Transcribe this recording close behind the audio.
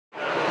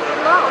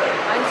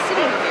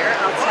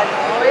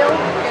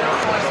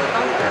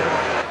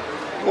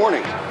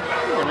morning.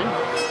 Good morning.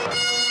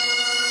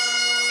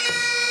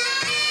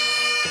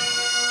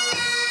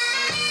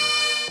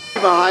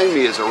 Behind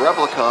me is a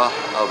replica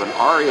of an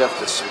RAF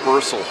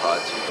dispersal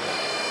hut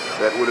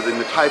that would have been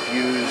the type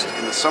used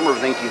in the summer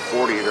of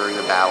 1940 during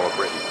the Battle of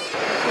Britain.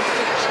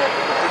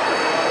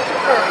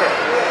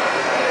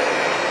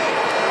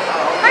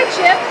 Hi,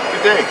 Chip.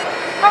 Good day.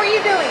 How are you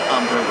doing?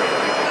 I'm doing great,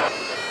 thank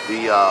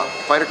you. The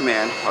Fighter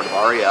Command, part of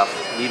RAF,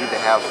 needed to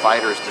have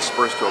fighters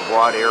dispersed to a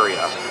broad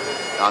area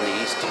on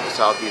the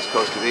southeast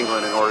coast of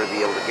England in order to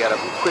be able to get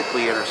up and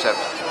quickly intercept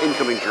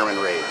incoming German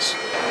raids.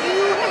 You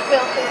have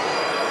built this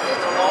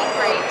really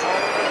great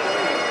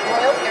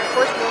Royal Air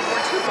Force World War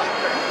II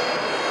bunker.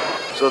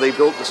 So they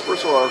built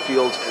dispersal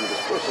airfields and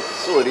dispersal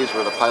facilities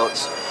where the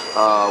pilots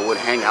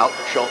would hang out,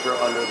 shelter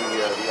under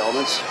the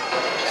elements.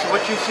 So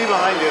what you see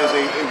behind you is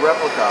a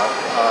replica,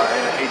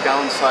 a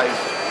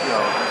downsized,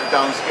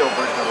 downscale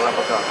version of a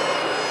replica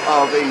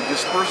of a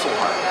dispersal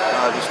hut.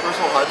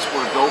 Dispersal huts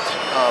were built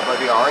by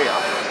the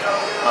RAF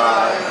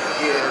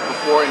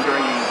before and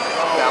during the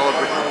Battle of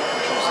Britain,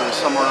 which was the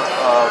summer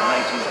of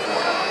 1940.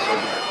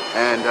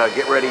 And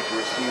get ready to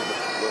receive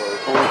the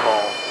phone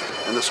call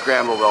and the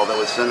scramble bell that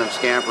would send them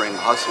scampering,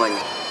 hustling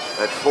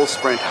at full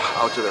sprint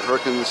out to the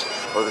Hurricanes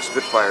or the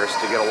Spitfires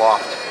to get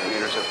aloft and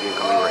intercept the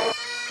incoming raid.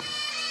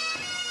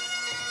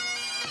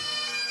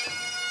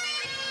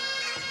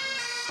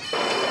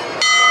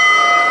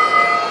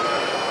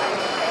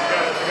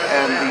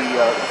 And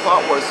the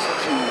thought was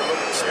to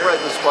spread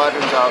the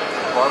squadrons out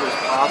as broad as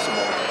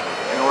possible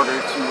in order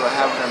to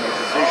have them in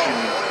position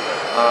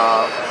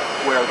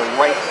where the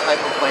right type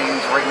of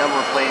planes, the right number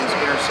of planes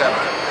intercept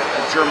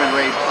a German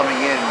raid coming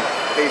in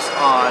based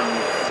on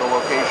the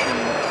location,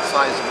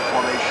 size of the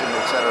formation,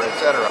 etc.,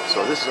 etc.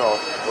 So this is all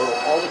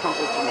the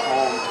comforts in the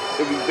home.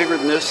 It would be bigger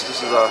than this.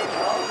 This is a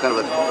kind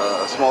of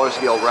a smaller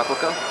scale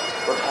replica,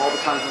 but all the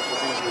contents of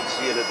things you would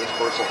see at a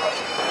dispersal hut.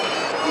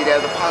 You'd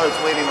have the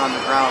pilots waiting on the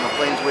ground, the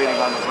planes waiting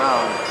on the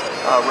ground,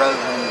 rather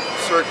than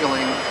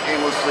circling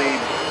aimlessly,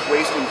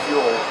 wasting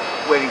fuel,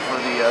 waiting for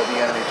the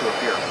enemy to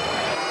appear.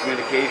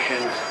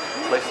 Communications,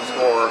 place to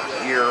store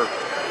gear,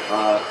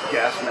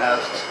 gas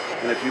masks,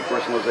 and a few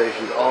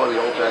personalizations, all of the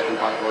old-fashioned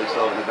potbelly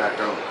cells in the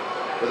background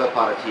with a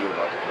pot of tea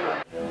about to come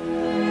out.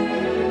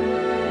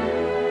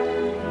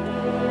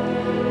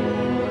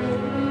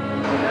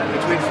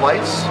 Between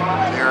flights,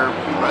 they're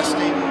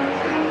resting,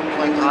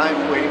 playing time,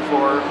 waiting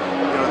for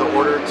the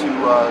order to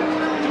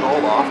go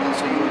aloft, and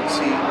so you would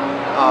see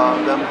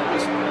them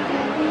just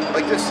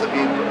like this. They'd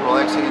be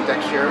relaxing in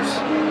deck chairs,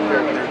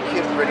 their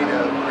kit ready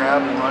to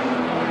grab and run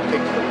and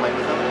take to the plane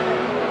with them.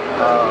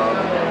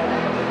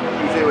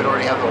 Usually they would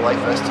already have their life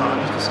vests on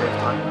just to save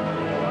time.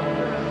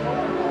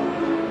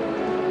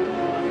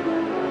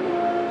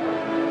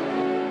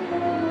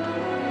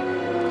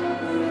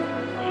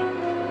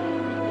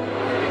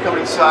 You come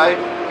inside,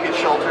 get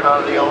sheltered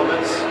out of the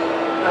elements.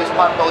 Nice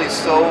potbelly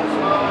stove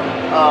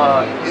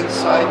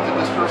inside the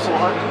dispersal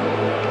hut.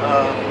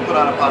 Put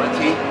on a pot of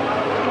tea,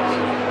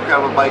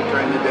 grab a bite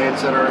during the day,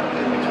 etc.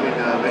 in between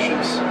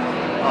missions.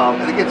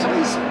 And again, some of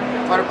these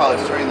fighter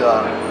pilots during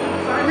the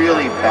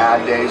really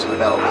bad days of the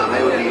battle,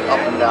 they would be up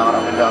and down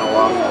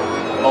aloft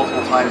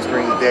multiple times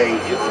during the day.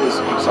 It was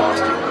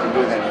exhausting. And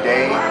doing that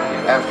day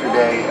after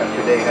day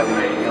after day, having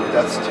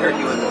death stare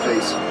you in the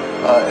face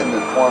in the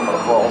form of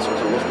all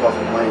sorts of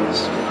Luftwaffe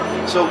planes.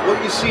 So what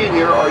you see in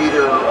here are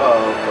either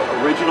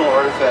original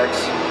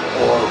artifacts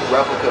or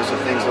replicas of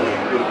things that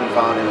would have been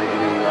found in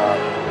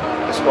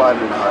a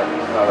squadron hut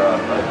or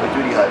a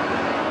duty hut.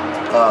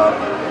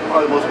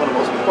 Probably one of the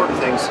most important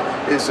things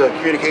is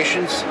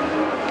communications.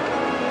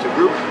 It's a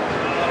group.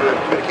 So we have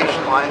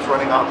communication lines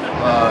running up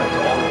to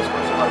all the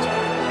dispersal huts.